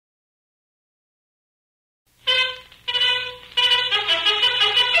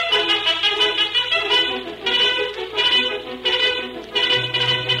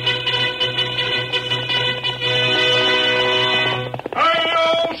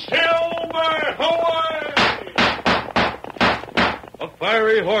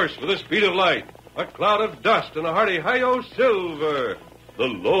fiery horse with the speed of light, a cloud of dust, and a hearty hi-yo Silver, the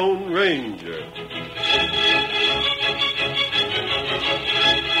Lone Ranger.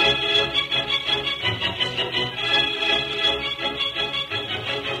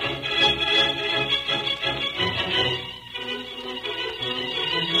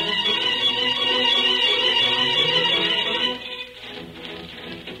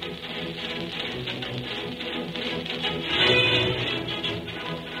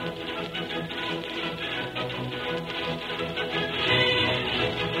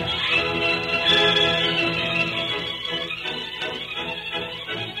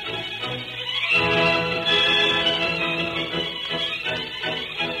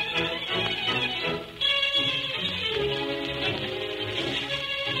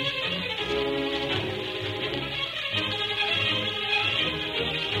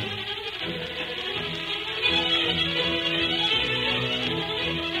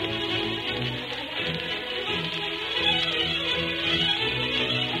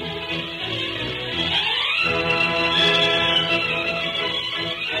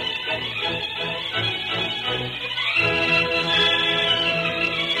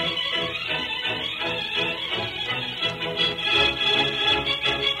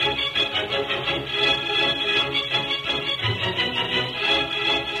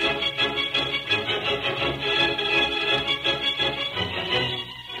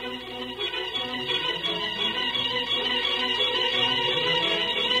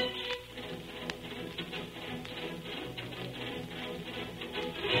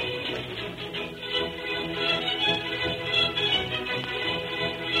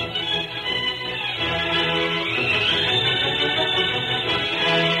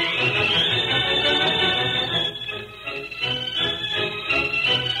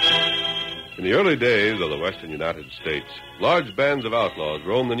 In the early days of the western United States, large bands of outlaws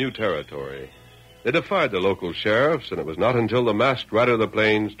roamed the new territory. They defied the local sheriffs, and it was not until the masked rider of the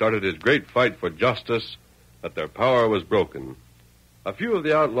plains started his great fight for justice that their power was broken. A few of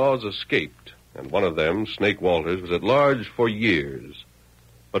the outlaws escaped, and one of them, Snake Walters, was at large for years.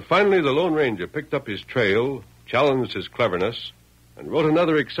 But finally the Lone Ranger picked up his trail, challenged his cleverness, and wrote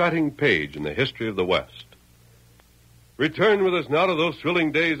another exciting page in the history of the West. Return with us now to those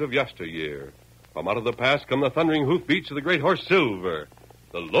thrilling days of yesteryear. From out of the past come the thundering hoofbeats of the great horse Silver.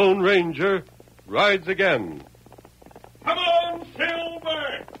 The Lone Ranger rides again. Come on,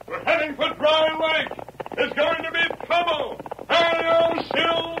 Silver! We're heading for Dry Lake. There's going to be trouble. Hi-yo,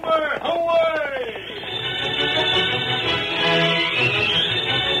 Silver! Away!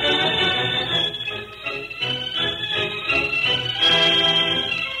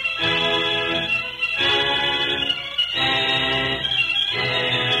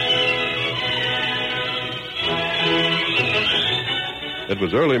 It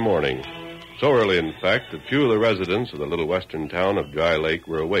was early morning. So early, in fact, that few of the residents of the little western town of Dry Lake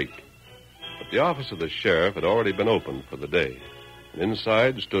were awake. But the office of the sheriff had already been opened for the day. And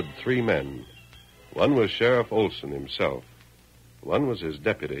inside stood three men. One was Sheriff Olson himself. One was his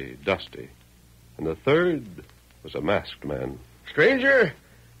deputy, Dusty. And the third was a masked man. Stranger,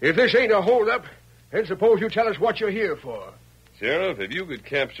 if this ain't a holdup, then suppose you tell us what you're here for. Sheriff, if you could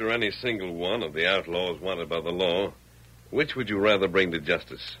capture any single one of the outlaws wanted by the law, which would you rather bring to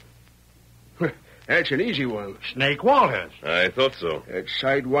justice? That's an easy one. Snake Walters. I thought so. That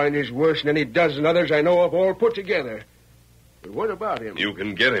sidewinder's worse than any dozen others I know of all put together. But what about him? You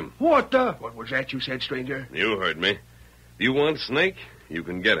can get him. What the? What was that you said, stranger? You heard me. If you want Snake, you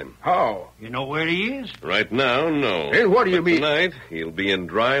can get him. How? You know where he is? Right now, no. And what do you mean? Tonight, he'll be in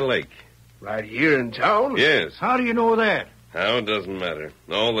Dry Lake. Right here in town? Yes. How do you know that? How doesn't matter.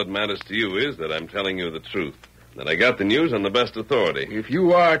 All that matters to you is that I'm telling you the truth. That I got the news on the best authority. If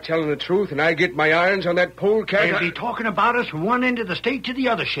you are telling the truth and I get my irons on that polecat... They'll be talking about us from one end of the state to the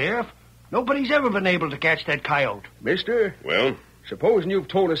other, Sheriff. Nobody's ever been able to catch that coyote. Mister? Well? Supposing you've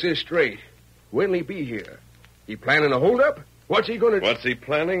told us this straight. When'll he be here? He planning a holdup? What's he going to... What's he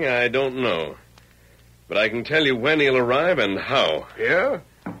planning? I don't know. But I can tell you when he'll arrive and how. Yeah?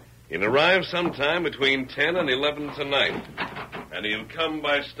 He'll arrive sometime between 10 and 11 tonight. And he'll come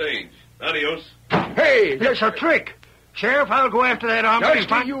by stage. Adios. Hey! It's a trick. Sheriff, I'll go after that hombre.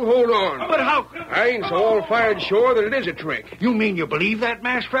 Dusty, you hold on. But how... I ain't so all-fired sure that it is a trick. You mean you believe that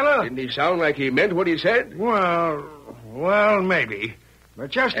masked fella? Didn't he sound like he meant what he said? Well, maybe. But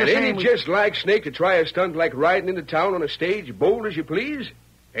just the And same... ain't it just like Snake to try a stunt like riding into town on a stage bold as you please?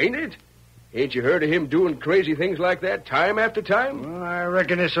 Ain't it? Ain't you heard of him doing crazy things like that time after time? Well, I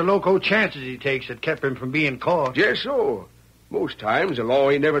reckon it's the loco chances he takes that kept him from being caught. Just so. Most times the law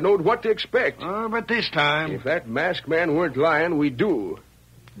ain't never knowed what to expect. But this time... If that masked man weren't lying, we do.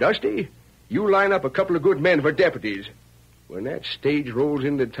 Dusty, you line up a couple of good men for deputies. When that stage rolls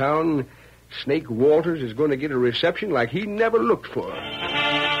into town, Snake Walters is going to get a reception like he never looked for.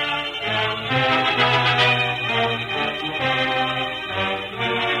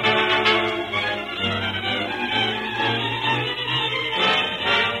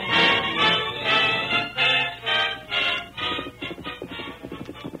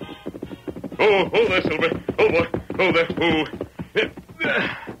 Oh, there, Silver. Oh, boy. Oh, there. Oh.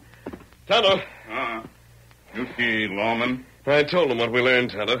 Tonto. You see, Lawman? I told him what we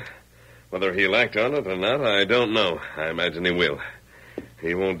learned, Tonto. Whether he'll act on it or not, I don't know. I imagine he will.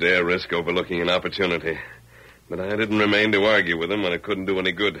 He won't dare risk overlooking an opportunity. But I didn't remain to argue with him when it couldn't do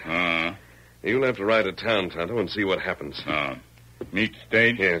any good. You'll have to ride to town, Tonto, and see what happens. Meet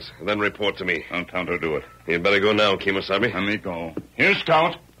stage? Yes, and then report to me. Tonto, do it. You'd better go now, Kemosabe. Let me go. Here,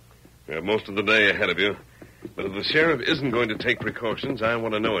 Scout. You have most of the day ahead of you. But if the sheriff isn't going to take precautions, I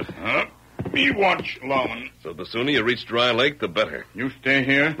want to know it. Me watch, Lawman. So the sooner you reach Dry Lake, the better. You stay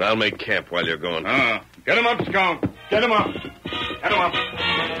here? I'll make camp while you're gone. Get him up, Scout. Get him up. Get him up.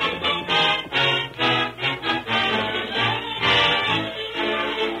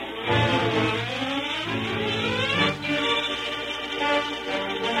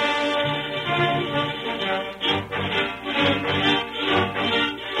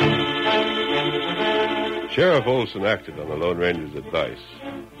 Sheriff Olson acted on the Lone Ranger's advice.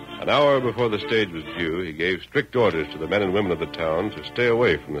 An hour before the stage was due, he gave strict orders to the men and women of the town to stay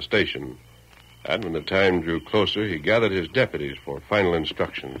away from the station. And when the time drew closer, he gathered his deputies for final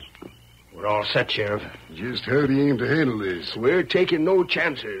instructions. We're all set, Sheriff. Just how do you aim to handle this? We're taking no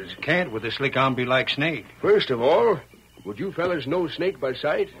chances. Can't with a slick hombre like Snake. First of all, would you fellas know Snake by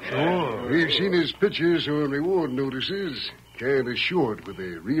sight? Sure. We've seen his pictures on reward notices. Kind of short with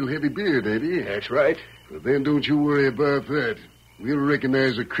a real heavy beard, ain't he? That's right. But then don't you worry about that. We'll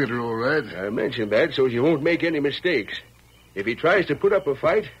recognize the critter all right. I mentioned that so you won't make any mistakes. If he tries to put up a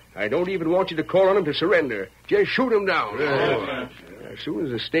fight, I don't even want you to call on him to surrender. Just shoot him down. As soon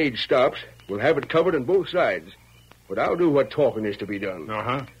as the stage stops, we'll have it covered on both sides. But I'll do what talking is to be done.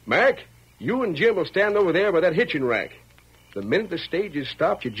 Mac, you and Jim will stand over there by that hitching rack. The minute the stage is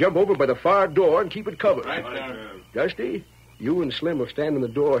stopped, you jump over by the far door and keep it covered. Dusty, you and Slim will stand in the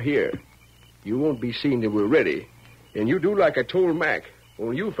door here. You won't be seen till we're ready. And you do like I told Mac.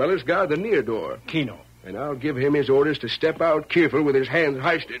 Only you fellas guard the near door. Keno. And I'll give him his orders to step out careful with his hands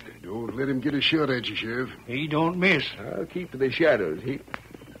hoisted. Don't let him get a shot at you, Sheriff. He don't miss. I'll keep to the shadows.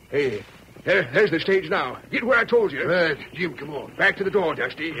 Hey, there's the stage now. Get where I told you. Right. Jim, come on. Back to the door,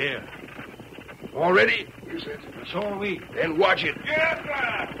 Dusty. Yeah. All ready? Yes, sir. So are we. Then watch it. Yes,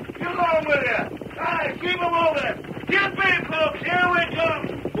 sir. Come on with you. All right, keep them moving. Get me, folks. Here we come.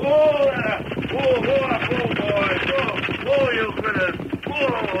 Whoa, you critters.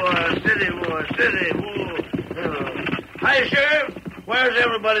 Whoa, steady, whoa. Hi, Sheriff. Where's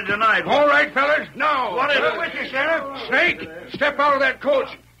everybody tonight? All right, fellas. Now. What is it with you, Sheriff? Snake, step out of that coach.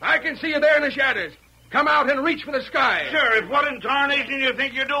 I can see you there in the shadows. Come out and reach for the sky. Sheriff, what in tarnation you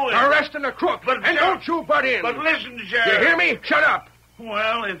think you're doing? Arresting a crook. But, and don't you butt in. But listen, Sheriff. You hear me? Shut up.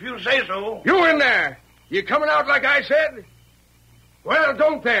 Well, if you say so. You in there. You coming out like I said? Well,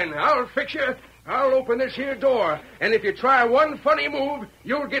 don't then. I'll fix you. I'll open this here door. And if you try one funny move,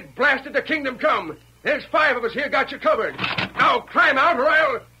 you'll get blasted to kingdom come. There's 5 of us here got you covered. Now climb out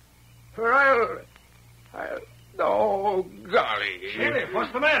or I'll... Oh, golly. Sheriff,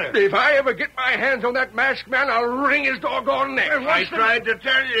 what's the matter? If I ever get my hands on that masked man, I'll wring his doggone neck. I tried to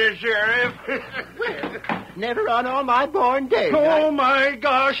tell you, Sheriff. Never on all my born days. Oh, my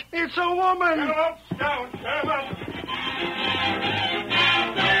gosh. It's a woman. Come up, Scout. Come up.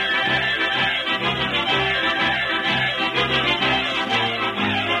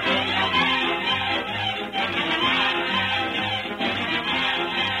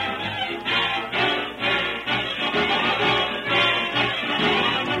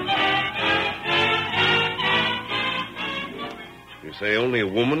 Say only a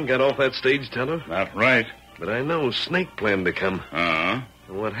woman got off that stage, Tonto? That's right. But I know Snake planned to come. And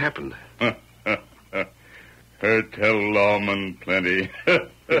what happened? Her tell Lawman plenty.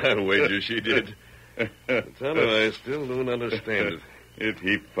 I'll wager she did. Tonto, I still don't understand it. It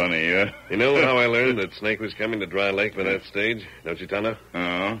heap funny, huh? You know how I learned that Snake was coming to Dry Lake by that stage? Don't you, Tonto?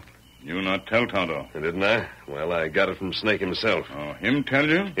 You not tell Tonto. Didn't I? Well, I got it from Snake himself. Oh, him tell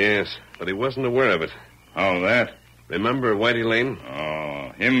you? Yes, but he wasn't aware of it. How that? Remember Whitey Lane?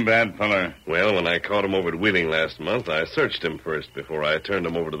 Oh, him bad feller. Well, when I caught him over at Wheeling last month, I searched him first before I turned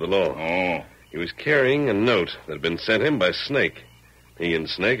him over to the law. Oh. He was carrying a note that had been sent him by Snake. He and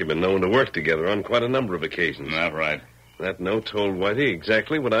Snake have been known to work together on quite a number of occasions. That's right. That note told Whitey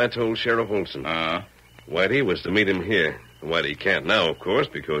exactly what I told Sheriff Olson. Whitey was to meet him here. Whitey can't now, of course,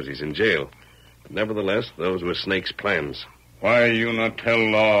 because he's in jail. But nevertheless, those were Snake's plans. Why you not tell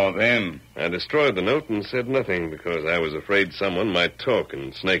Law then? I destroyed the note and said nothing because I was afraid someone might talk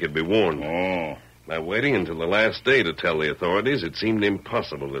and Snake would be warned. Oh. By waiting until the last day to tell the authorities, it seemed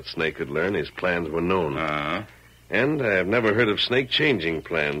impossible that Snake could learn his plans were known. And I have never heard of Snake changing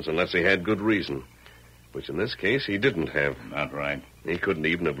plans unless he had good reason, which in this case he didn't have. Not right. He couldn't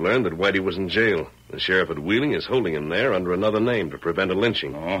even have learned that Whitey was in jail. The sheriff at Wheeling is holding him there under another name to prevent a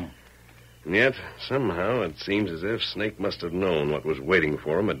lynching. Oh. And yet, somehow, it seems as if Snake must have known what was waiting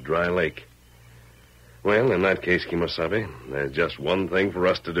for him at Dry Lake. Well, in that case, Kimosabe, there's just one thing for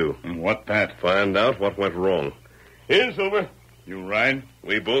us to do. And what that? Find out what went wrong. Here, Silver. You ride?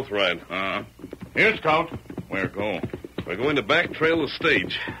 We both ride. Here, Scout. Where go? We're going to back trail the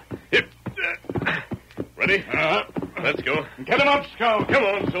stage. Hip. Ready? Let's go. Get him up, Scout. Come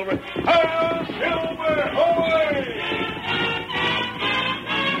on, Silver. Hi, Silver! Away!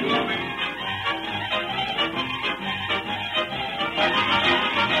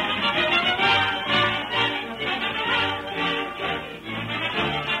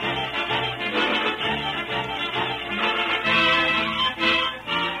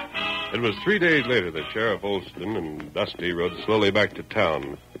 It was 3 days later that Sheriff Olson and Dusty rode slowly back to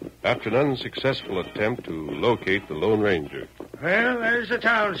town after an unsuccessful attempt to locate the Lone Ranger. Well, there's the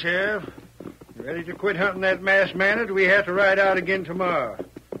town, Sheriff. You ready to quit hunting that masked man, or do we have to ride out again tomorrow?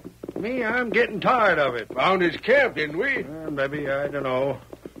 Me, I'm getting tired of it. Found his camp, didn't we? Maybe, I don't know.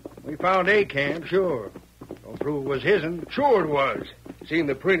 We found a camp, sure. Don't prove it was his'n. Sure it was. Seen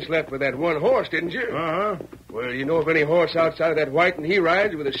the prince left with that one horse, didn't you? Uh-huh. Well, you know of any horse outside of that white and he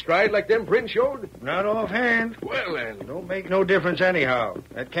rides with a stride like them prince showed? Not offhand. Well, then. Don't make no difference anyhow.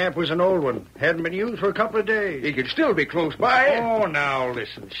 That camp was an old one. Hadn't been used for a couple of days. He could still be close by. Oh, now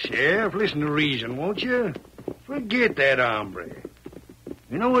listen, Sheriff. Listen to reason, won't you? Forget that hombre.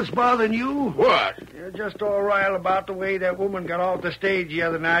 You know what's bothering you? What? You're just all riled about the way that woman got off the stage the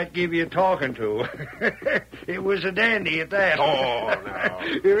other night, give you a talking to. It was a dandy at that. Oh, no.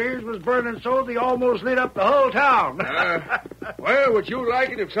 Your ears was burning so they almost lit up the whole town. Well, would you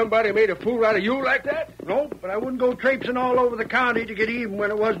like it if somebody made a fool out of you like that? Nope, but I wouldn't go traipsing all over the county to get even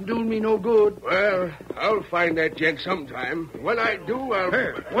when it wasn't doing me no good. Well, I'll find that gent sometime. When I do, I'll...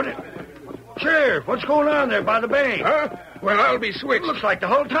 Hey, Sheriff, what's going on there by the bank? Huh? Well, I'll be switched. Looks like the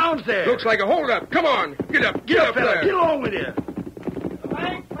whole town's there. Looks like a holdup. Come on. Get up. Get up fella. there. Get along with you.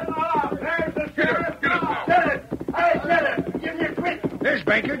 There's the sheriff. Get up. Set it. Hey, set it. Give me a quick. There's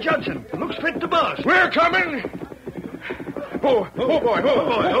Banker Judson. Looks fit to bust. We're coming. Oh, boy.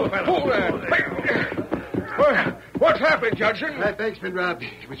 What's happened, Judson? My bank's been robbed.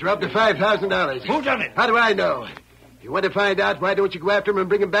 It was robbed of $5,000. Who done it? How do I know? If you want to find out, why don't you go after him and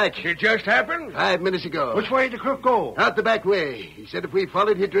bring him back? It just happened? 5 minutes ago. Which way did the crook go? Out the back way. He said if we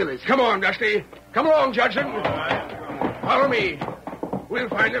followed, he'd drill us. Come on, Dusty. Come along, Judson. Follow me. We'll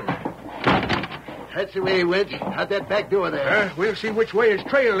find him. That's the way he went. Out that back door there. We'll see which way his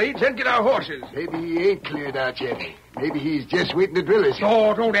trail leads, then get our horses. Maybe he ain't cleared out yet. Maybe he's just waiting to drill us.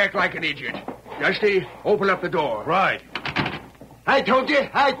 Oh, don't act like an idiot. Dusty, open up the door. Right. I told you.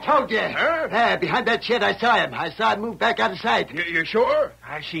 Huh? Behind that shed, I saw him. I saw him move back out of sight. You sure?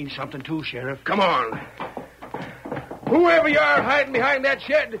 I seen something too, Sheriff. Come on. Whoever you are hiding behind that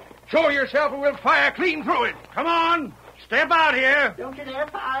shed, show yourself and we'll fire clean through it. Come on. Step out here. Don't you dare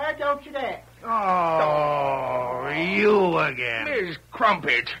fire, don't you dare. Oh, you again. Miss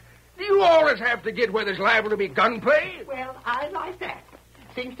Crumpet, do you always have to get where there's liable to be gunplay? Well, I like that.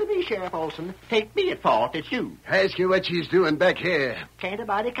 Seems to me, Sheriff Olson, take me at fault, it's you. Ask her what she's doing back here. Can't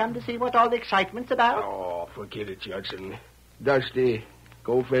anybody come to see what all the excitement's about? Oh, forget it, Judson. Dusty,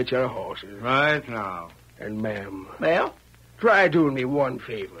 go fetch our horses. Right now. And, ma'am, Well? try doing me one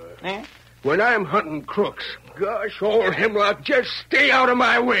favor. Eh? When I'm hunting crooks, gosh, old Hemlock, just stay out of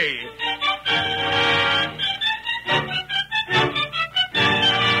my way.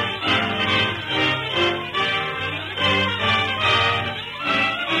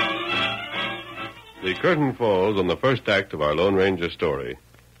 The curtain falls on the first act of our Lone Ranger story.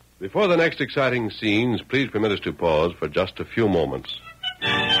 Before the next exciting scenes, please permit us to pause for just a few moments.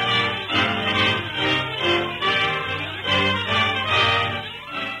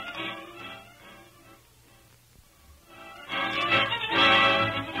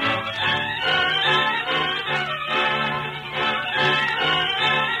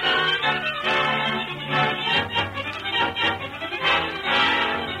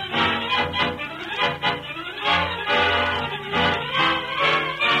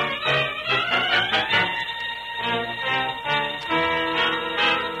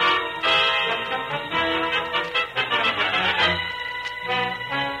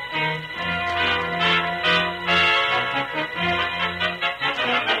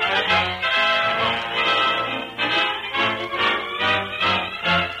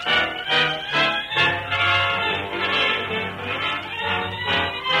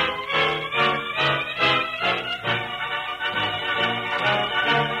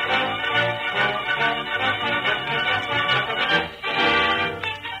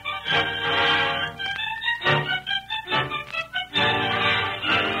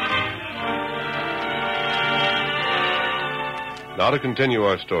 Now to continue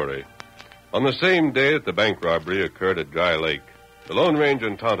our story. On the same day that the bank robbery occurred at Dry Lake, the Lone Ranger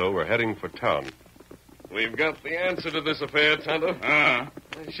and Tonto were heading for town. We've got the answer to this affair, Tonto. I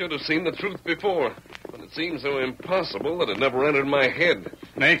should have seen the truth before, but it seems so impossible that it never entered my head.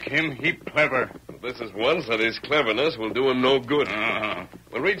 Make him heap clever. But this is once that his cleverness will do him no good.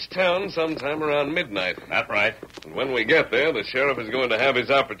 We'll reach town sometime around midnight. That's right. And when we get there, the sheriff is going to have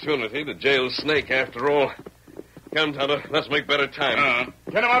his opportunity to jail Snake after all. Come, Tonto, let's make better time.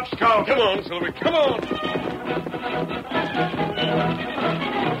 Get him up, Scout. Come on, Silver, come on.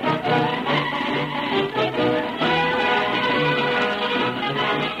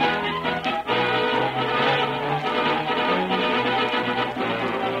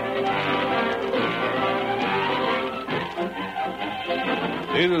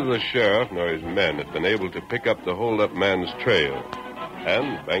 Neither the sheriff nor his men had been able to pick up the hold-up man's trail.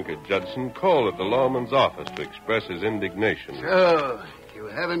 And banker Judson called at the lawman's office to express his indignation. So, you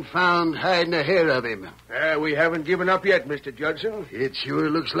haven't found hiding a hair of him? We haven't given up yet, Mr. Judson. It sure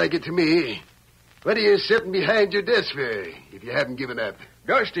looks like it to me. What are you sitting behind your desk for, if you haven't given up?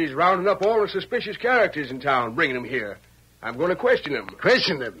 Dusty's rounding up all the suspicious characters in town, bringing them here. I'm going to question them.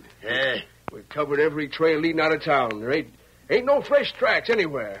 Question them? We've covered every trail leading out of town. There ain't no fresh tracks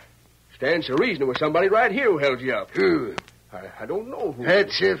anywhere. Stands to reason it was somebody right here who held you up. Who? I don't know who.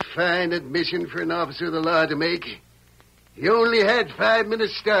 That's a fine admission for an officer of the law to make. You only had 5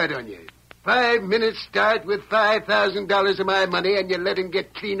 minutes start on you. 5 minutes start with $5,000 of my money, and you let him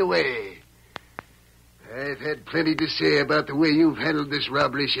get clean away. I've had plenty to say about the way you've handled this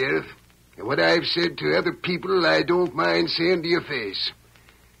robbery, Sheriff. And what I've said to other people, I don't mind saying to your face.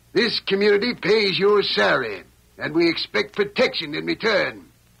 This community pays your salary, and we expect protection in return.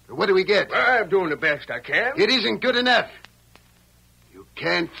 What do we get? I'm doing the best I can. It isn't good enough. You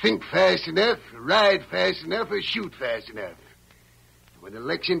can't think fast enough, ride fast enough, or shoot fast enough. When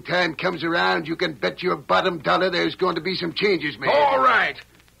election time comes around, you can bet your bottom dollar there's going to be some changes made. All right.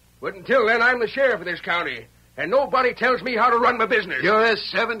 But until then, I'm the sheriff of this county, and nobody tells me how to run my business. You're a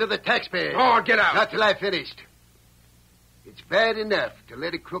servant of the taxpayer. Oh, get out. Not till I finished. It's bad enough to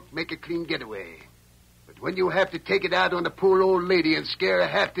let a crook make a clean getaway. But when you have to take it out on a poor old lady and scare her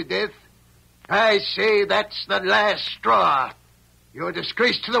half to death, I say that's the last straw. You're a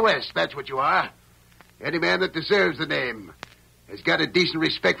disgrace to the West, that's what you are. Any man that deserves the name has got a decent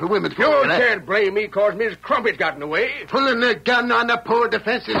respect for women. You can't blame me because Miss Crumpet got in the way. Pulling the gun on the poor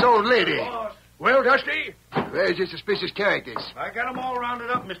defenseless old lady. Boss. Well, Dusty? Where's your suspicious characters? I got them all rounded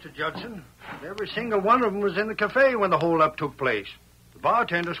up, Mr. Judson. Every single one of them was in the cafe when the holdup took place. The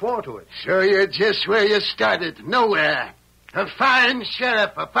bartender swore to it. So you're just where you started, nowhere. A fine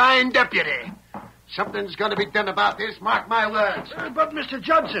sheriff, a fine deputy. Something's going to be done about this, mark my words. But, Mr.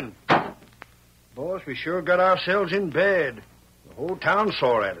 Judson... Boss, we sure got ourselves in bad. The whole town's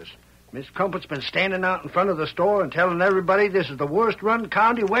sore at us. Miss Crumpet's been standing out in front of the store and telling everybody this is the worst-run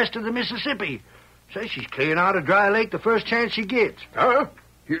county west of the Mississippi. Says she's clearing out of Dry Lake the first chance she gets. Huh?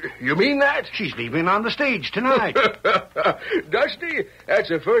 You mean that? She's leaving on the stage tonight. Dusty, that's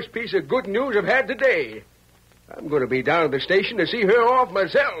the first piece of good news I've had today. I'm going to be down at the station to see her off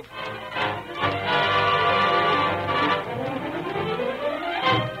myself.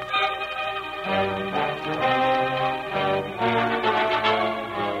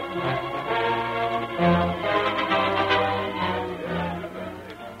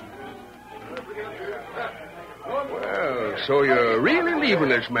 So you're really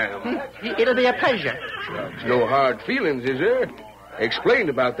leaving us, ma'am? It'll be a pleasure. There's no hard feelings, is there? Explained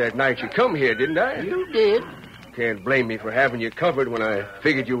about that night you come here, didn't I? You did. Can't blame me for having you covered when I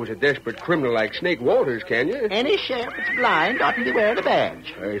figured you was a desperate criminal like Snake Walters, can you? Any sheriff that's blind ought to be wearing a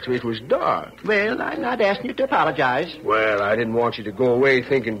badge. It was dark. Well, I'm not asking you to apologize. Well, I didn't want you to go away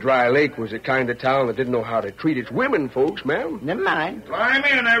thinking Dry Lake was the kind of town that didn't know how to treat its women folks, ma'am. Never mind. Climb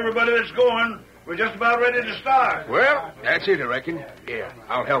in, everybody that's going. We're just about ready to start. Well, that's it, I reckon. Yeah,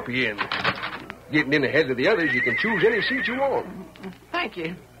 I'll help you in. Getting in ahead of the others, you can choose any seat you want. Thank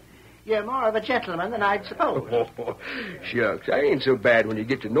you. You're more of a gentleman than I'd suppose. Oh, shucks. I ain't so bad when you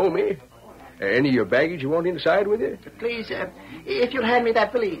get to know me. Any of your baggage you want inside with you? Please, if you'll hand me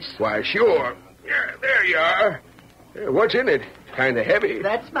that valise. Why, sure. Yeah, there you are. What's in it? It's kind of heavy.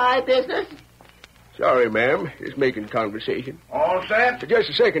 That's my business. Sorry, ma'am. Just making conversation. All set? Just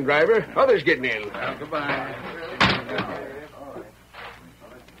a second, driver. Others getting in. Well, goodbye.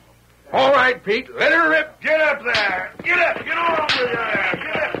 All right, Pete. Let her rip. Get up there. Get up. Get on with you there.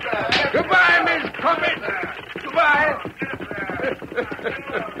 Get up there. Goodbye, Miss Crumpet. Goodbye.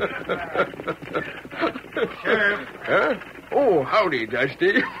 Sheriff. Huh? Oh, howdy,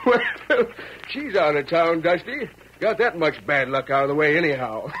 Dusty. Well, she's out of town, Dusty. Got that much bad luck out of the way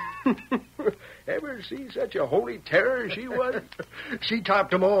anyhow. Ever see such a holy terror as she was? She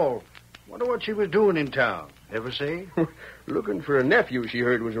topped 'em all. Wonder what she was doing in town. Ever say? Looking for a nephew she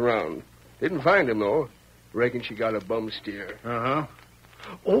heard was around. Didn't find him, though. Reckon she got a bum steer. Uh-huh.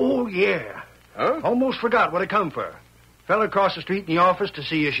 Oh, yeah. Huh? Almost forgot what I come for. Fella across the street in the office to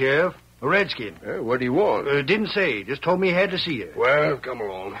see you, Sheriff. A redskin. What do you want? Didn't say. Just told me he had to see you. Well, come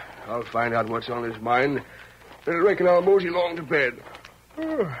along. I'll find out what's on his mind. I reckon I'll mosey along to bed.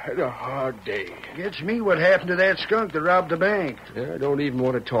 Oh, had a hard day. Gets me what happened to that skunk that robbed the bank. I don't even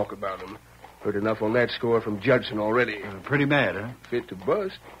want to talk about him. Heard enough on that score from Judson already. Pretty mad, huh? Fit to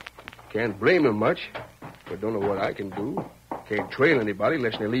bust. Can't blame him much, but don't know what I can do. Can't trail anybody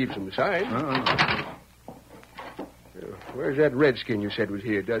unless they leave some sign. Where's that redskin you said was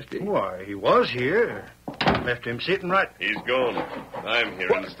here, Dusty? Why, he was here. Left him sitting right... He's gone. I'm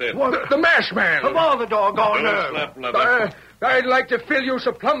here instead. What? The masked man! Of all the doggone Don't nerve. slap leather. I'd like to fill you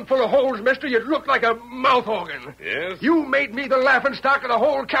so plumb full of holes, mister, you'd look like a mouth organ. Yes? You made me the laughing stock of the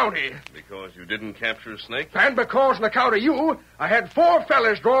whole county. Because you didn't capture Snake? And because on account of you, I had 4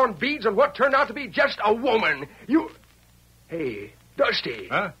 fellas drawing beads on what turned out to be just a woman. Hey, Dusty.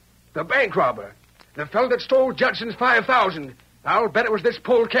 Huh? The bank robber. The fellow that stole Judson's $5,000. I'll bet it was this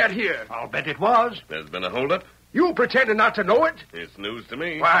polecat here. I'll bet it was. There's been a holdup? You pretended not to know it? It's news to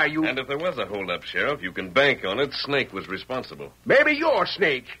me. Why, you... And if there was a holdup, Sheriff, you can bank on it. Snake was responsible. Maybe you're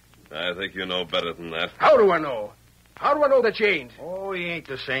Snake. I think you know better than that. How do I know? How do I know that you ain't? Oh, he ain't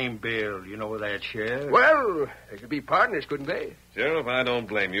the same Bill. You know that, Sheriff. Well, they could be partners, couldn't they? Sheriff, I don't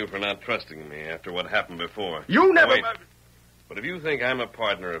blame you for not trusting me after what happened before. You never... Wait. But if you think I'm a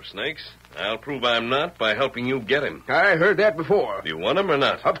partner of Snake's, I'll prove I'm not by helping you get him. I heard that before. Do you want him or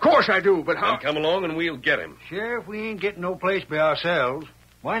not? Of course I do, but how... Then come along and we'll get him. Sheriff, we ain't getting no place by ourselves.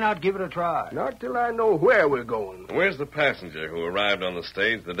 Why not give it a try? Not till I know where we're going. Where's the passenger who arrived on the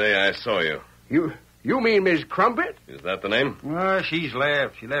stage the day I saw you? You mean Miss Crumpet? Is that the name? Well, she's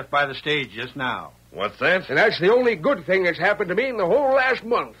left. She left by the stage just now. What's that? And that's the only good thing that's happened to me in the whole last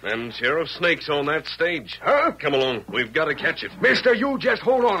month. Then Sheriff Snake's on that stage. Huh? Come along. We've got to catch it. Mister, you just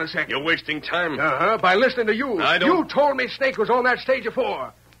hold on a second. You're wasting time. Uh-huh, by listening to you. I don't... You told me Snake was on that stage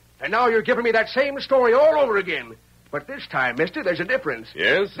before. And now you're giving me that same story all over again. But this time, mister, there's a difference.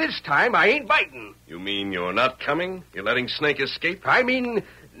 Yes? This time, I ain't biting. You mean you're not coming? You're letting Snake escape? I mean,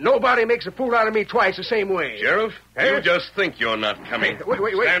 nobody makes a fool out of me twice the same way. Sheriff, Eh? you just think you're not coming.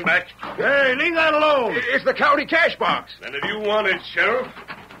 Wait. Stand back. Hey, leave that alone. It's the county cash box. And if you want it, Sheriff,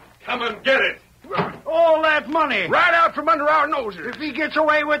 come and get it. All that money. Right out from under our noses. If he gets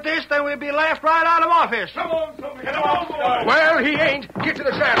away with this, then we'll be laughed right out of office. Come on, somebody. Come on, boy. Well, he ain't. Get to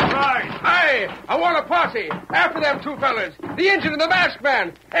the saddle. Right. Hey, I want a posse. After them 2 fellas. The engine and the masked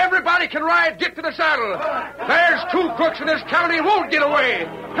man. Everybody can ride. Get to the saddle. There's 2 crooks in this county who won't get away.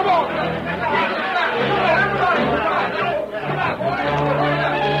 Come on.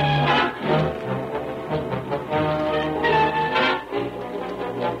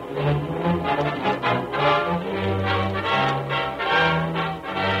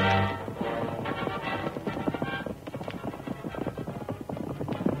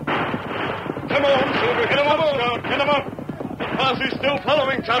 Come on, Silver. Get him up, Scout. Get him up. The posse's still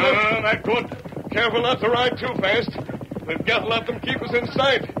following, Tonto. That good. Careful not to ride too fast. We've got to let them keep us in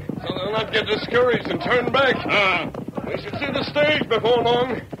sight so they'll not get discouraged and turn back. We should see the stage before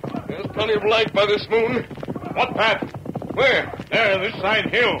long. There's plenty of light by this moon. What path? Where? There, this side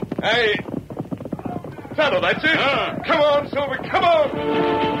hill. Hey. Tonto, that's it. Come on, Silver. Come on.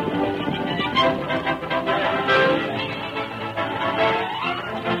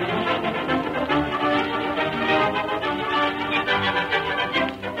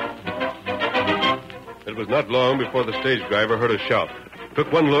 It was not long before the stage driver heard a shout.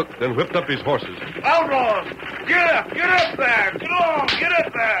 Took one look, then whipped up his horses. Outlaws! Get up! Get up there! Get along! Get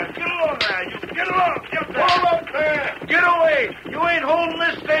up there! Get along there! You get along! Get there! Hold up there! Get away! You ain't holding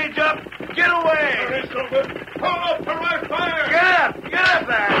this stage up! Get away! Hold up for my fire! Get up! Get up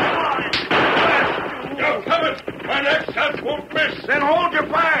there! Come on! You're coming! My next shot won't miss! Then hold your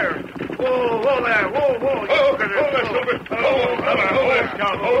fire! Whoa there! Whoa! Hold there, Silver! Hold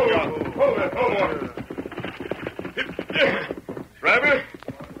on! Driver,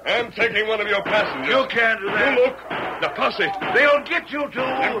 I'm taking one of your passengers. You can't do that. You look. The posse. They'll get you two.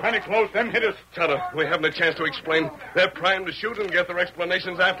 Them plenty close. Them hit us. Tonto, we haven't a chance to explain. They're primed to shoot and get their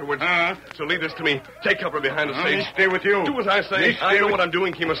explanations afterwards. So leave this to me. Take cover behind the stage. Me stay with you. Do as I say. Me stay I know with- what I'm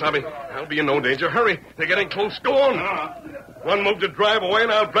doing, Kemosabe. I'll be in no danger. Hurry. They're getting close. Go on. One move to drive away,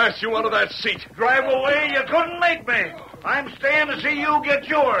 and I'll blast you out of that seat. Drive away, you couldn't make me. I'm staying to see you get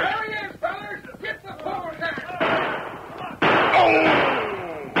yours. There he is, fellas. Get the forward there.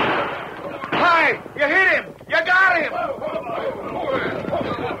 Hi! You hit him! You got him!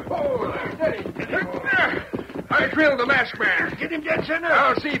 I drilled the masked man. Get him dead center.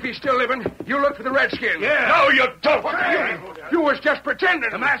 I'll see if he's still living. You look for the redskin. Yeah. No, you don't. You was just pretending.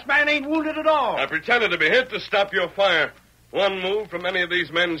 The masked man ain't wounded at all. I pretended to be hit to stop your fire. One move from any of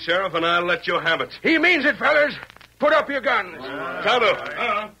these men, Sheriff, and I'll let you have it. He means it, fellas. Put up your guns.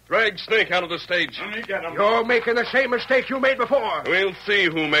 Tonto, drag Snake out of the stage. Let me get him. You're making the same mistake you made before. We'll see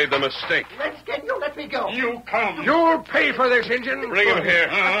who made the mistake. Redskin, you let me go. You come. You'll pay for this, Injun. Bring him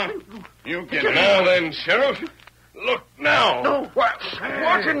here. You get him. Now then, Sheriff, look now. No. What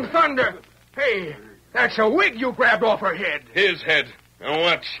in thunder? Hey, that's a wig you grabbed off her head. His head. Now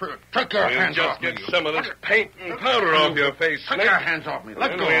watch. Take your We'll hands just off me. get some of this paint and powder off your face, Take Snake. your hands off me. Let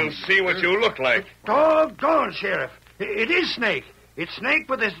Then go. we'll see what you look like. Doggone, Sheriff. It is Snake. It's Snake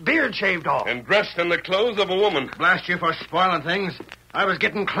with his beard shaved off. And dressed in the clothes of a woman. Blast you for spoiling things. I was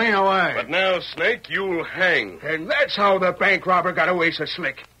getting clean away. But now, Snake, you'll hang. And that's how the bank robber got away so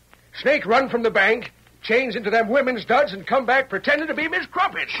slick. Snake run from the bank, changed into them women's duds, and come back pretending to be Miss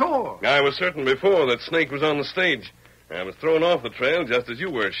Crumpet. Sure. I was certain before that Snake was on the stage. I was thrown off the trail just as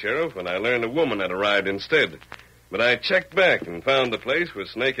you were, Sheriff, and I learned a woman had arrived instead. But I checked back and found the place where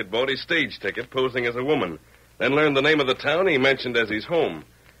Snake had bought his stage ticket posing as a woman, then learned the name of the town he mentioned as his home.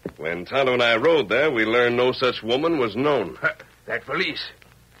 When Tonto and I rode there, we learned no such woman was known. That valise.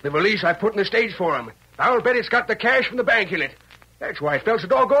 The valise I put in the stage for him. I'll bet it's got the cash from the bank in it. That's why it felt so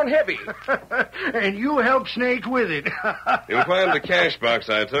doggone heavy. And you helped Snake with it. You'll find the cash box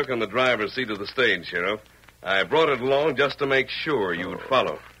I took on the driver's seat of the stage, Sheriff. I brought it along just to make sure you'd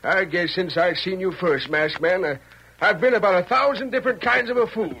follow. I guess since I seen you first, Masked Man, I've been about 1,000 different kinds of a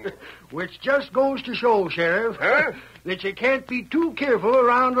fool. Which just goes to show, Sheriff, Huh? that you can't be too careful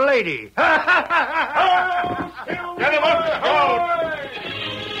around a lady. Get him up. Go.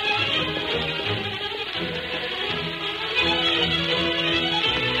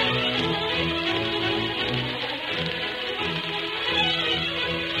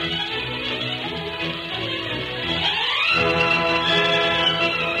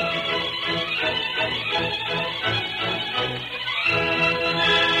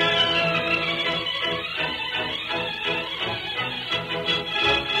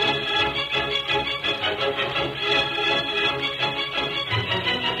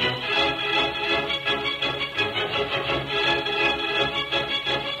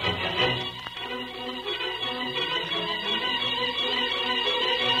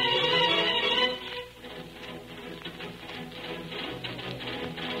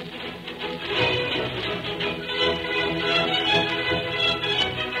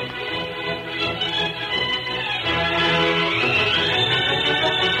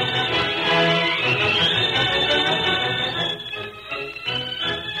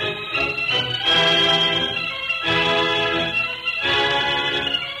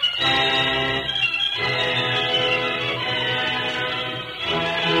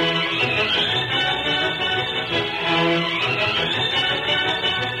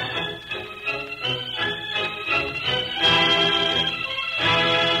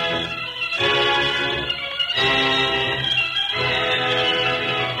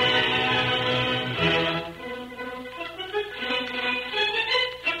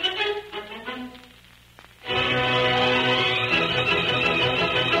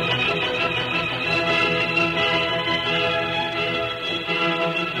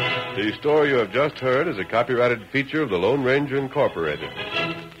 The story you have just heard is a copyrighted feature of the Lone Ranger Incorporated.